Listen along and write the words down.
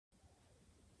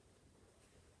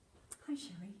Hi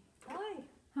Sherry. Hi.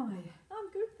 How are you? I'm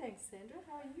good, thanks, Sandra.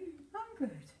 How are you? I'm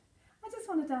good. I just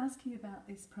wanted to ask you about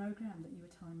this program that you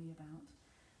were telling me about.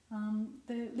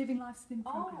 The Living Life Slim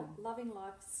program. Oh, Loving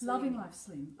Life Slim. Loving Life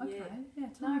Slim. Okay. Yeah,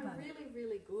 tell me about really,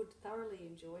 really good. Thoroughly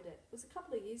enjoyed it. It was a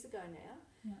couple of years ago now.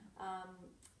 Yeah.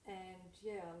 And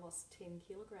yeah, I lost 10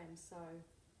 kilograms, so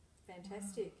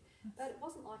fantastic. Wow, but it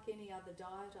wasn't like any other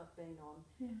diet I've been on.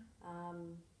 Yeah.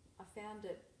 I found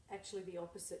it actually the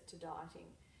opposite to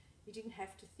dieting. You didn't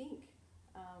have to think.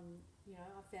 You know,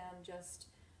 I found just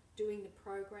doing the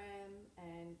program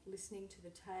and listening to the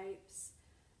tapes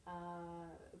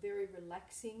very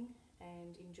relaxing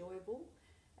and enjoyable,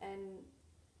 and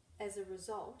as a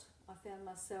result I found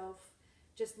myself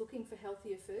just looking for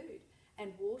healthier food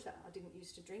and water. I didn't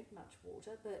used to drink much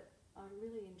water, but I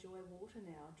really enjoy water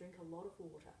now. I drink a lot of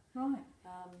water. Right.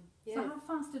 Yeah. So how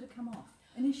fast did it come off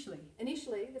initially?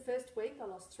 Initially, the first week I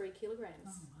lost 3 kilograms.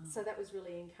 Oh, wow. So that was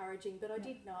really encouraging, but I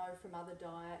did know from other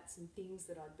diets and things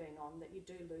that I'd been on that you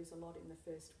do lose a lot in the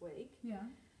first week. Yeah.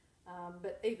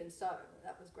 But even so,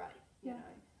 that was great, you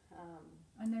know.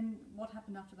 And then what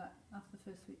happened after that, after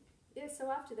the first week? Yeah,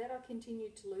 so after that I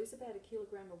continued to lose about 1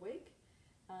 kilogram a week,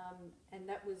 and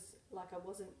that was like I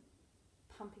wasn't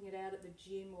pumping it out at the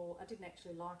gym, or I didn't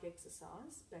actually like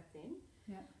exercise back then.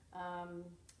 Yeah.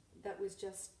 That was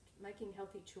just making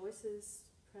healthy choices,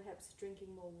 perhaps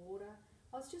drinking more water.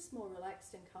 I was just more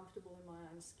relaxed and comfortable in my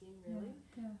own skin, really.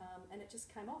 Yeah. And it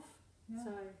just came off. Yeah.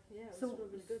 So yeah, it was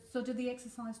really good. So did the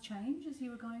exercise change as you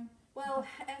were going? Well,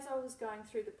 as I was going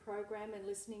through the program and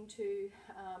listening to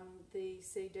the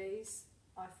CDs,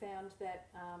 I found that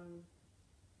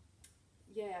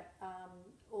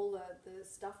all the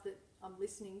stuff that I'm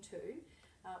listening to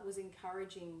was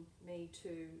encouraging me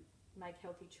to make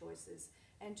healthy choices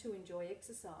and to enjoy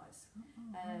exercise.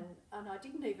 And I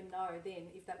didn't even know then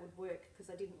if that would work, because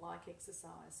I didn't like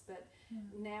exercise. But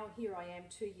now here I am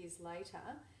 2 years later,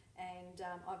 and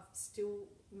I've still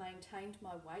maintained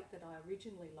my weight that I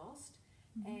originally lost.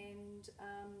 And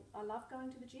I love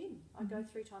going to the gym. I go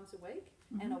 3 times a week,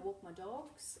 and I walk my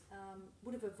dogs.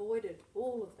 Would have avoided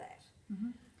all of that.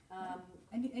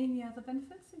 Any other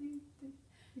benefits that you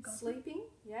got? Sleeping,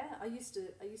 yeah. I used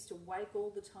to wake all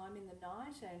the time in the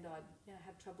night, and I'd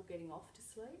have trouble getting off to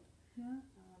sleep. Yeah.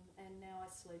 And now I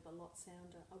sleep a lot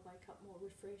sounder. I wake up more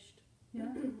refreshed. Yeah.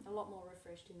 A lot more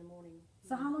refreshed in the morning.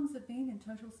 So how long has it been in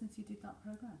total since you did that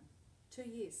program? 2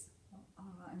 years. Oh,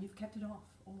 right. And you've kept it off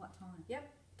all that time? Yep.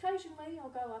 Occasionally I'll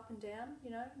go up and down,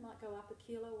 you know, might go up 1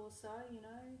 kilo or so, you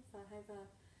know, if I have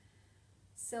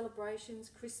celebrations,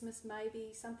 Christmas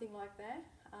maybe, something like that.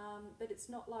 But it's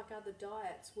not like other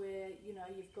diets where, you know,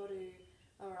 you've got to,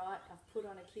 all right, I've put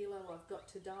on 1 kilo, I've got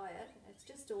to diet. It's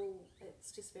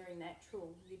just very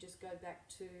natural. You just go back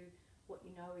to what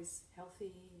you know is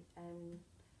healthy, and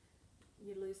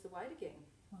you lose the weight again.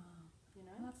 Wow. You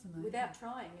know, that's amazing. Without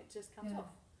trying, it just comes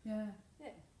off. Yeah.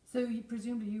 Yeah. So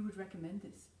presumably you would recommend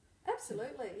this?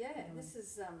 Absolutely, yeah. This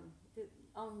is,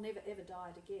 I'll never ever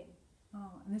diet again.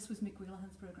 Oh, and this was Mick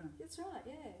Wheelahan's program? That's right,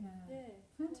 yeah.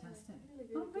 Fantastic. Yeah,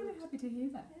 really, I'm really happy to hear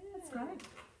that. Yeah. That's great.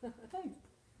 Thanks.